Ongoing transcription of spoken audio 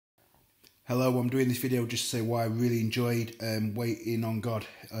Hello, I'm doing this video just to say why I really enjoyed waiting on God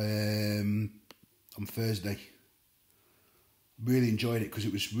on Thursday. Really enjoyed it because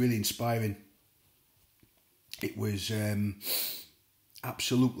it was really inspiring. It was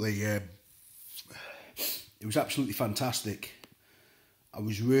absolutely fantastic. I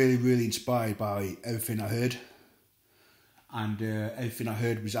was really inspired by everything I heard, and everything I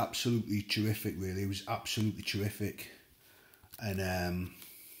heard was absolutely terrific. Really, it was absolutely terrific, and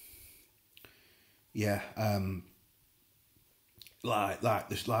yeah, from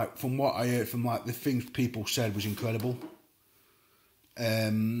what I heard, from the things people said was incredible.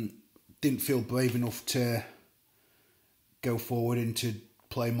 Didn't feel brave enough to go forward into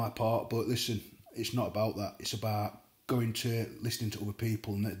playing my part, but listen, it's not about that. It's about going to listening to other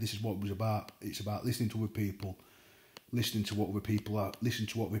people, and this is what it was about. It's about listening to other people, listening to what other people are, listening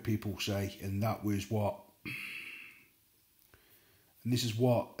to what other people say, and that was what. And this is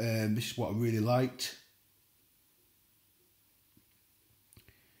what I really liked.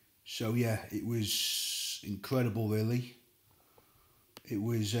 So yeah, it was incredible, really. It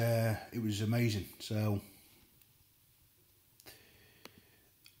was amazing. So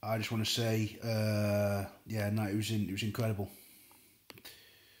I just want to say, yeah, no, it was incredible.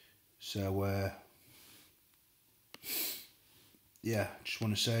 So yeah, just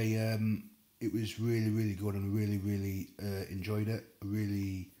want to say it was really good, and I really enjoyed it. I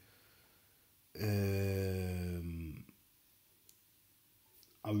really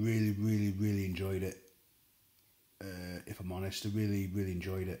enjoyed it. If I'm honest, I really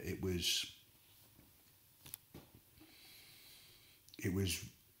enjoyed it. It was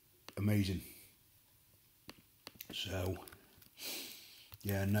amazing. So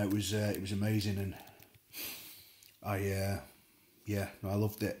yeah, no, it was amazing, and I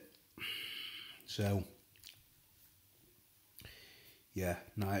loved it. So yeah,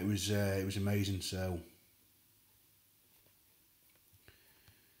 no, it was amazing. So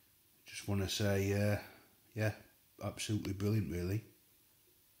just want to say, yeah, absolutely brilliant, really.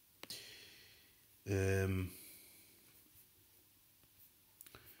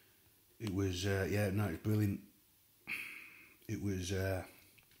 It was yeah, no, it's brilliant. It was and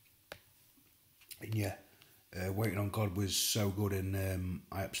yeah, Waiting on God was so good, and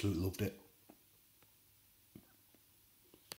I absolutely loved it.